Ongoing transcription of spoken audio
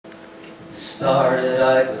We started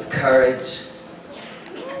out with courage,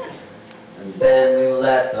 and then we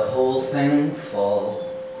let the whole thing fall.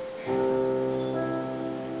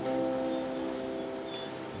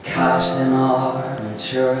 Cashed in our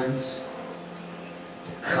insurance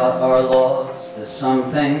to cut our loss to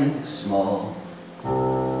something small.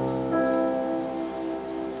 Well,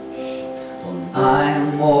 I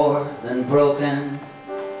am more than broken,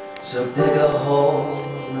 so dig a hole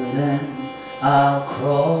and then I'll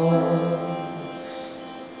crawl.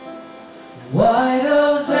 Why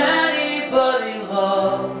does anybody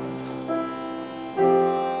love?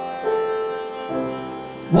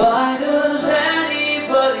 Why does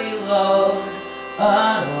anybody love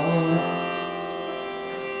at all?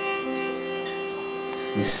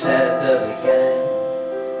 We said at the beginning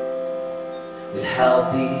we'd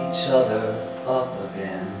help each other up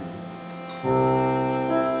again,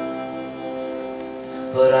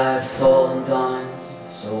 but I've fallen down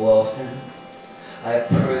so often, I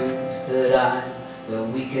proved that I'm the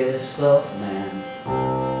weakest of men.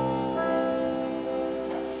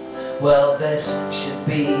 Well, this should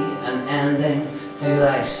be an ending. Do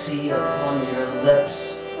I see upon your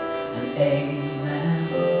lips an amen?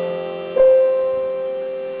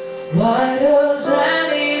 Why does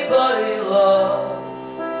anybody love?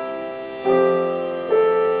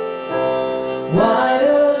 Why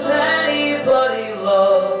does anybody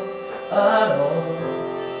love at all?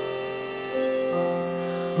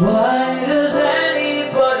 Why does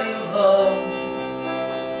anybody love?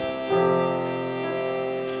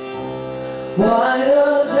 Why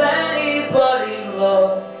does anybody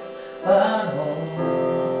love at all?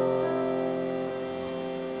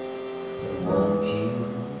 But won't you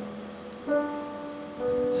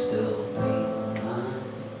still be mine?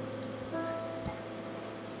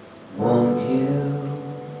 Won't you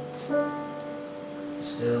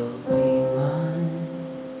still be mine?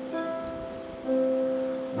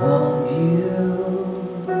 Won't you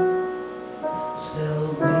still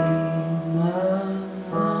be mine?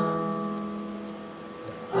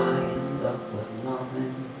 If I end up with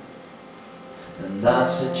nothing, then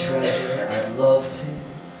that's a treasure I'd love to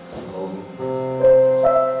hold.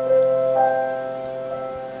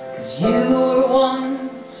 'Cause you were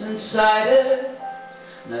once inside it,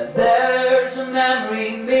 now there's a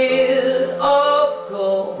memory made of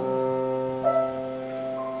gold.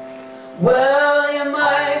 Well, you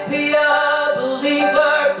might be a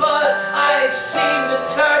believer, but I seem to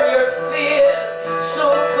turn your faith so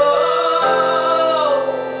cold.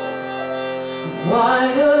 Why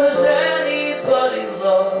does anybody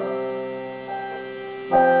love?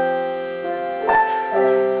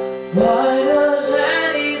 Why does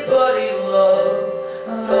anybody love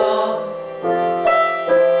at all?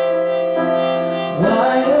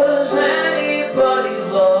 Why does anybody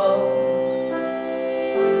love?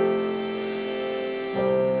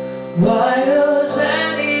 Why does